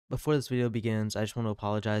Before this video begins, I just want to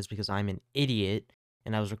apologize because I'm an idiot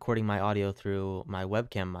and I was recording my audio through my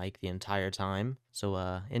webcam mic the entire time. So,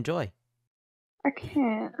 enjoy. I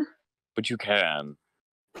can't. But you can.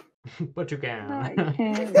 But you can. No, I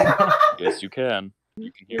can't. Yes, you can.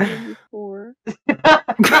 You can hear me. Before.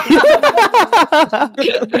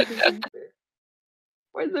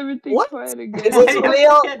 Where's everything quiet again? Is this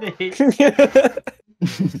real?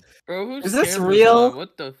 Bro, who's Is this camera's real? on?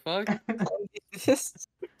 What the fuck?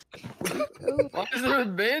 Why is there a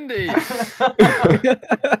band-aid?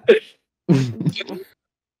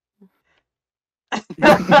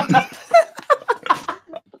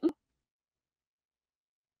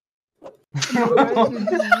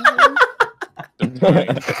 Bro.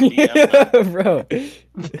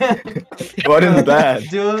 What is that?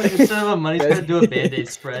 Instead of a money spread, do a band-aid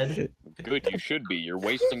spread. Good, you should be. You're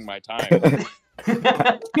wasting my time.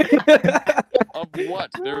 Of what?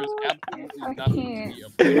 There is absolutely I nothing can't.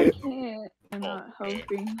 to I be can't. I'm not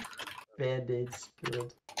helping. Band-aid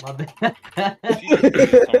spread. My bad.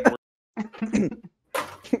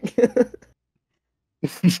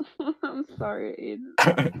 I'm sorry, Aiden.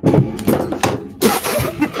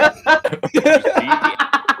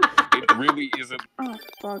 It really isn't. Oh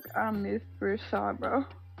fuck, I missed first shot, bro.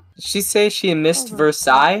 She say she missed Hold on,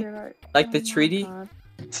 Versailles? did I- Like the oh my treaty? God.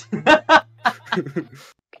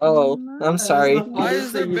 Oh, I'm sorry. Why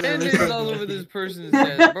is there band-aids all over this person's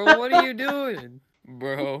head? Bro, what are you doing?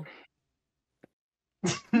 Bro.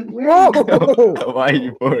 Whoa! Why are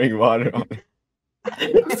you pouring water on it?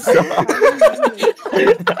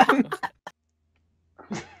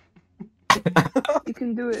 You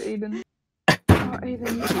can do it, Aiden. Oh,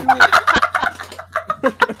 Aiden, you can do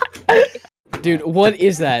it. Dude, what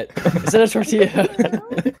is that? Is that a tortilla?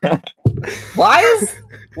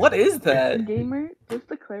 What is that? Gamer, just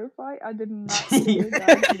to clarify, I did not say your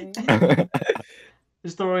guy's name.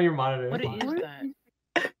 Just throw it on your monitor. What is that?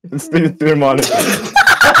 It's through the monitor.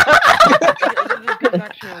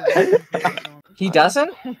 He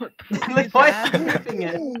doesn't? Like, why is he ripping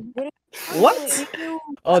it? What?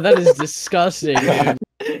 Oh, that is disgusting,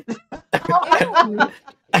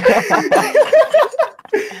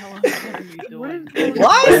 dude.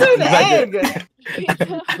 Why is there an egg?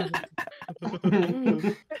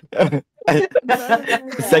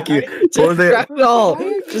 It's like you. Just grab it all.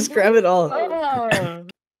 Just grab it all.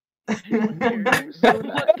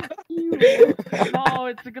 No,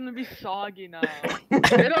 it's gonna be soggy now.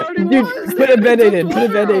 It already Dude, was. put a band-aid in. Put a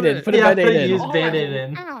band-aid in. Put a Yeah, band-aid in. use band-aid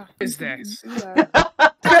in. What is this? What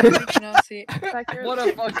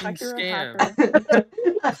a fucking scam.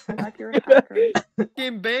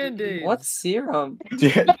 Fucking band-aid. What serum?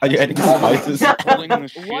 Are you adding spices?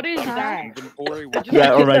 What is that? Is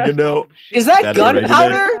that oregano? Is that That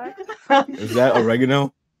gunpowder? Is that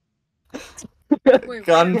oregano?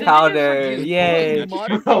 Gunpowder, yay.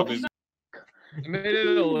 It made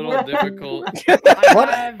it a little difficult. What?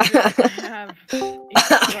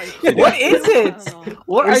 What is it?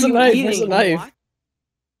 What Where's are the you knife? eating? Where's the knife?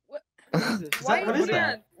 What is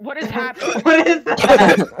that? What is happening? What is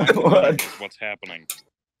that? What? What's happening?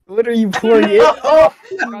 What are you pouring in? Oh!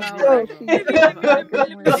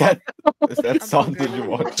 Is that sausage you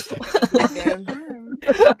want?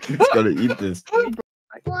 It's gonna eat this.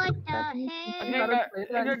 What the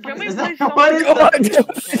Nigga, can we Is play that- what is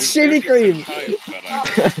something? Shaving cream!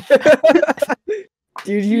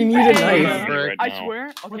 Dude, you need a knife. Right I now. swear.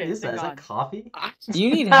 What Okay, is that? Is thank that God. coffee? You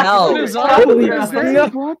need help. What is Holy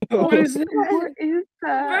that? crap. What is it? What is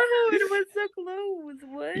that? it was so close.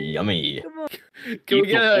 What? Yummy. Come on. Can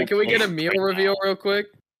we get a meal reveal real quick?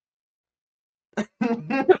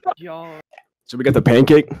 Yo. So we got the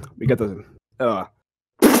pancake, we got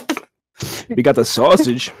the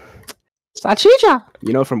sausage. Salchicha.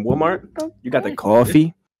 You know, from Walmart. You got the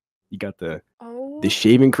coffee. You got the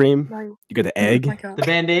shaving cream. You got the egg. The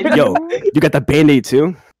band-aid? Yo, you got the band-aid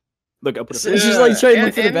too. Look, I'll put It's it. just like try and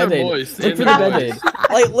look for the And they're band-aid. moist, Look and for the they're band-aid.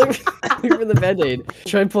 Like, look for the band-aid.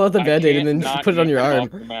 Try and pull out the I band-aid and can't then not put it on get your them arm.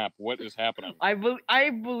 off the map. What is happening? I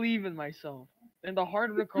believe in myself. In the heart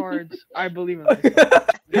of the cards, I believe in myself.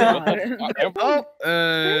 God.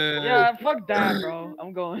 Oh, Yeah, fuck that, bro.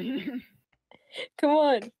 I'm going. Come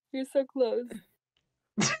on. You're so close.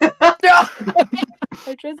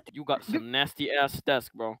 I trust You got some nasty ass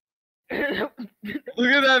desk, bro.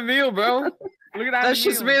 Look at that meal, bro. Look at that. That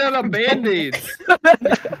shit's made out of band-aids.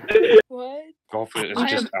 what? golf is I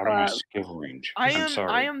just am- out of my skill range. I'm sorry.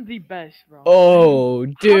 I am the best, bro. Oh,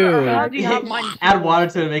 dude. How do you have mine? Add water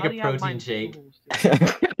to it and make How a do you have protein mine shake. tools?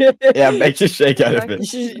 Yeah, make a shake out of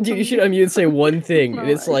it. You should unmute and say one thing, and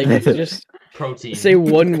it's like just Protein. say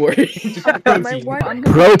one word. Protein. My wife-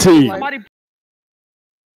 Protein. Somebody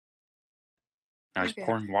I was Okay.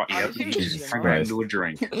 pouring water. I Yep, see you what just you're threw doing. it into a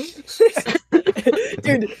drink.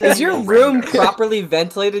 Dude, is your room properly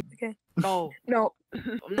ventilated? No. No.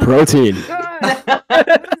 Protein. God.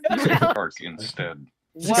 Shark instead.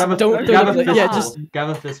 Just grab a, Don't grab a do it, fistful. yeah, just- grab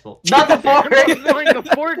a fistful. Not the fork! I'm throwing the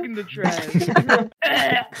fork in the trash.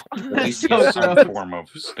 At least So use some gross. form of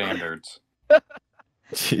standards.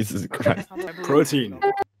 Jesus Christ. Protein.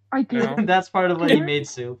 I did. That's part of what he Can I- made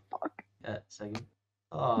soup. Fuck. Second.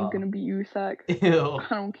 I'm Oh. gonna be you, Sack. Ew.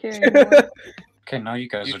 I don't care anymore. Okay, now you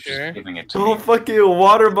guys You are sure? just giving it to Oh, me. fucking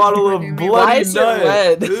water bottle of Why bloody is it nut.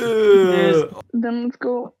 red? Ew. Then let's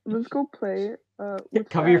go play. With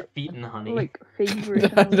Cover your feet in honey. like fake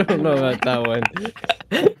version. I of don't know about that one.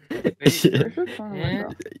 Versus fun like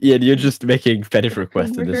that. Yeah, you're just making fetish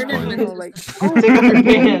requests at this Fake version, point. you know, like, Take off your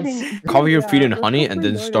pants. Cover your feet in let's honey go and play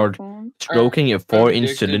then Dart start phone. stroking a I'm 4-inch addicted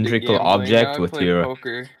to cylindrical gambling. object I with play your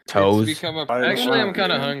poker. toes. It's become a... I Actually, I'm love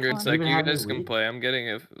kind of it. hungry, so Even you have guys it can weak. play. I'm getting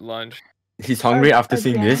a lunch. He's hungry after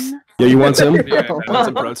seeing this. Again? Yo, you want some? Yeah. Want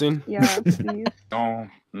some protein? Yeah, please.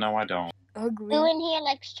 No, I don't. Ugly. Who in here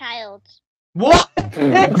likes child? What?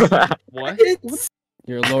 What?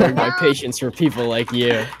 You're lowering my patience for people like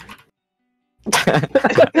you.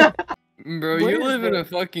 Bro, What you is live in this?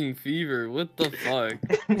 a fucking fever. What the fuck?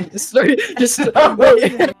 Just wait.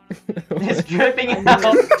 It's dripping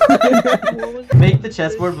out. Make the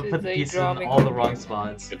chessboard but put the pieces in all the wrong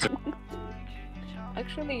spots.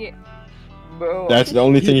 Actually, bro. That's the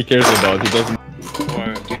only thing he cares about. He doesn't.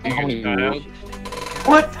 What? Being a child,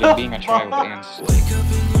 What the being a child fuck?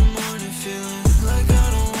 and